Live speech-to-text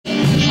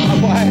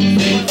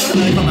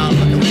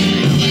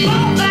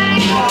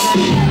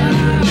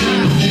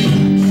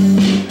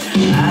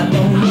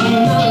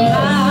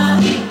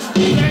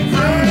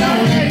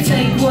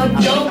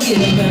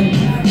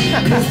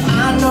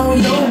I know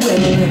you're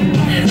willing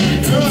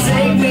to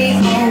take me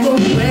all the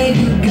way.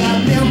 You got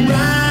them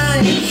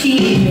right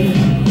here,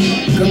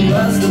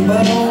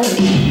 combustible,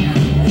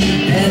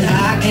 and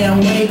I can't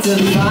wait to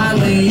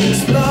finally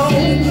explode.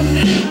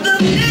 The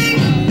big,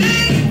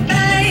 big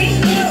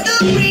bang, the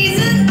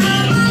reason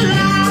I'm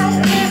alive.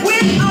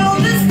 When all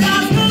the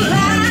stars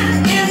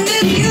collide in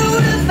this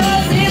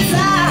universe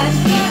inside.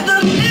 The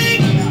big,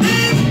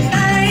 big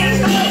bang.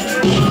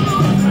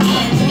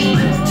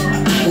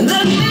 The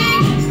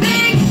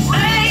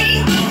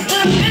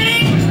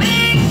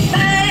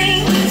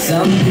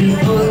some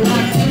people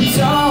like to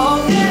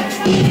talk,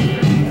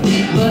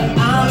 but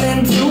I'm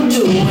into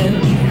doing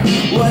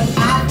what I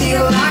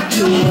feel like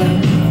doing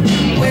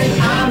when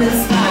I'm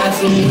inspired.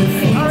 So if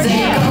we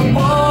take a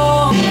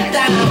walk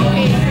down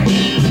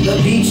the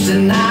beach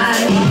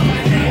tonight,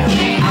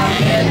 I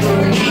bet the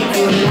week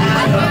will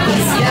light up the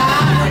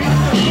sky.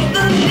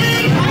 The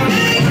big,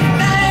 big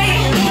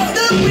bang,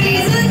 the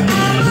reason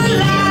I'm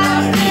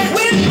alive.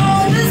 When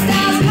all the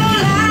stars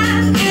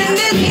collide in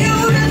this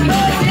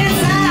universe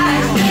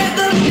inside.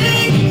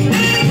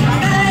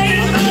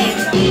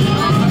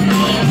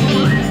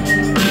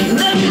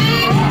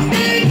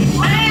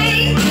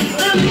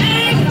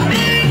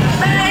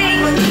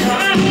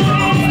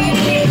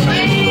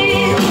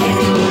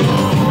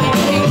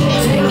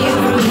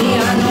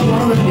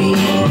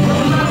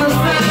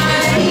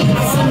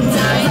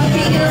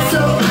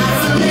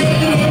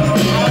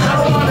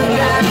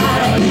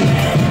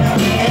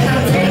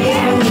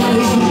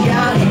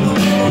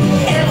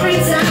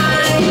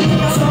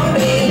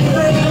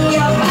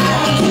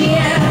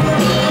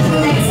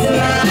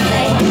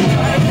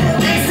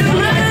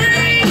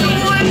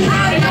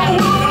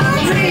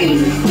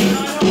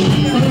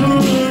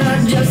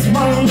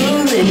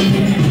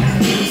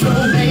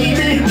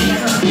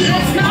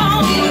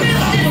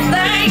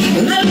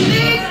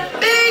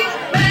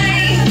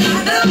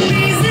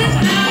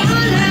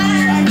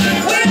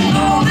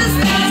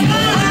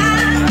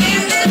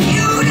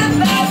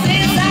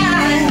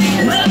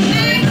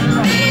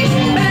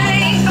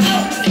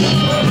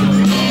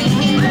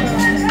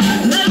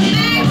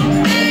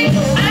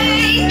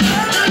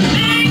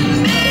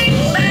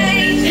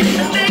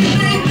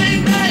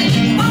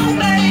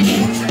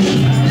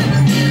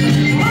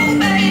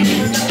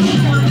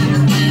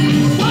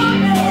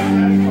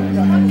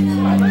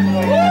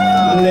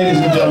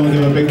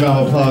 Give a big round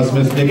of applause,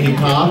 Miss Nikki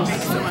Coxx.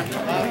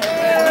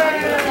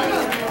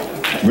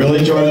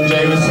 Really, Jordan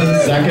Jameson,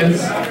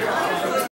 seconds.